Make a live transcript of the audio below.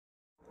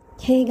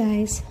Hey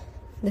guys,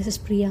 this is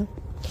Priya,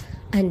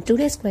 and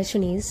today's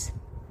question is,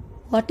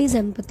 what is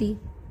empathy?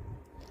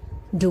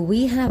 Do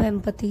we have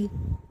empathy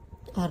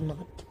or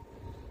not?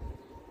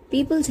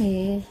 People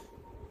say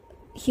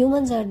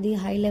humans are the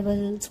high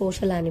level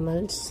social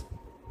animals.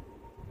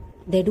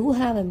 They do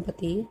have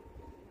empathy,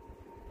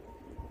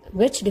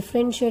 which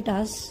differentiate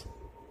us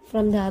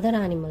from the other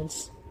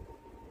animals.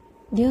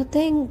 Do you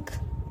think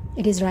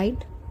it is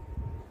right?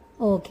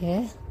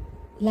 Okay,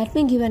 let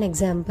me give an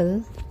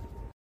example.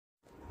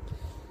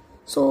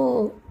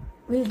 So,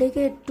 we'll take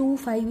a 2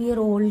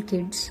 5-year-old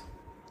kids.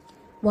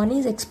 One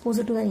is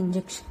exposed to the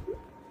injection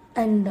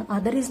and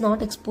other is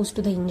not exposed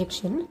to the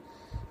injection,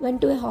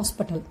 went to a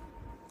hospital.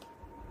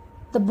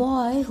 The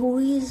boy who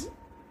is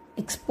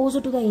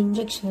exposed to the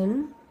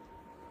injection,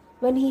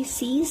 when he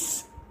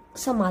sees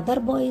some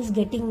other boy is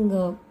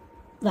getting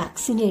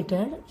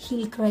vaccinated,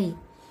 he'll cry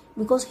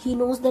because he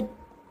knows that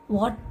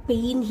what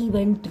pain he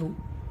went through.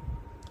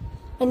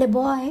 And a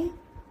boy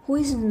who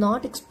is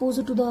not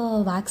exposed to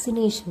the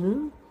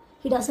vaccination,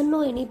 he doesn't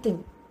know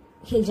anything.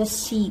 He'll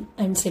just see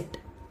and sit.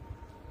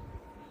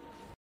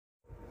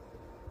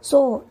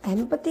 So,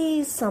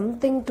 empathy is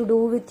something to do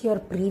with your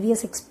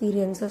previous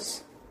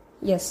experiences.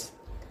 Yes.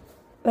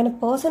 When a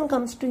person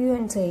comes to you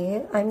and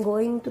say, I'm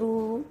going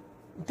through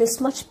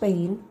this much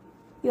pain,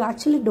 you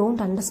actually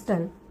don't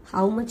understand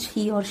how much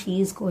he or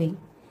she is going.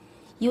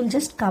 You'll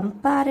just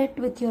compare it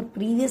with your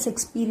previous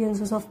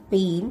experiences of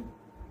pain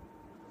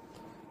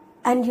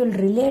and you'll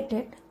relate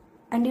it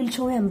and you'll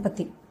show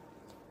empathy.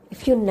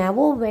 If you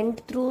never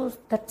went through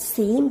that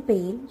same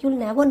pain, you'll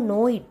never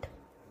know it.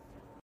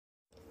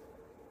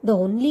 The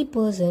only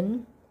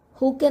person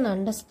who can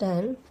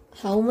understand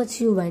how much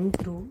you went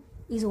through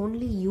is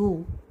only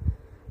you.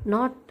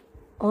 Not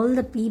all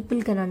the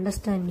people can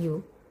understand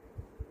you.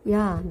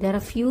 Yeah, there are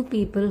few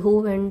people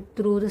who went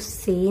through the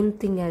same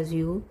thing as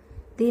you.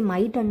 They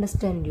might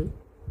understand you.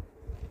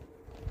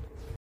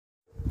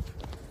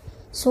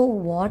 So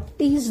what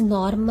is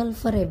normal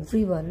for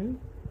everyone,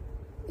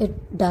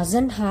 it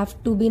doesn't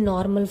have to be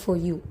normal for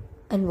you.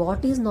 And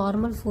what is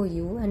normal for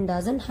you and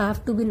doesn't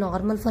have to be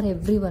normal for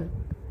everyone.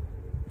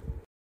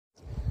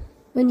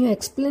 When you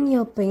explain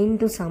your pain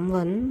to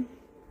someone,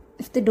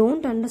 if they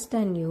don't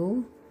understand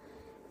you,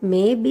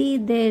 maybe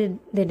they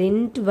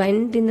didn't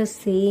went in the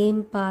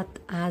same path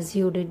as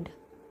you did.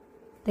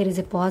 There is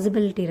a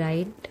possibility,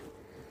 right?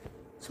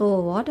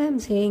 So what I am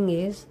saying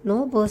is,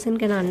 no person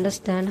can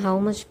understand how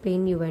much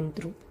pain you went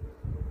through.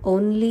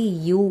 Only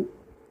you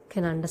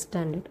can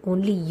understand it.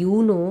 Only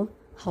you know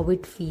how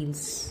it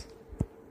feels.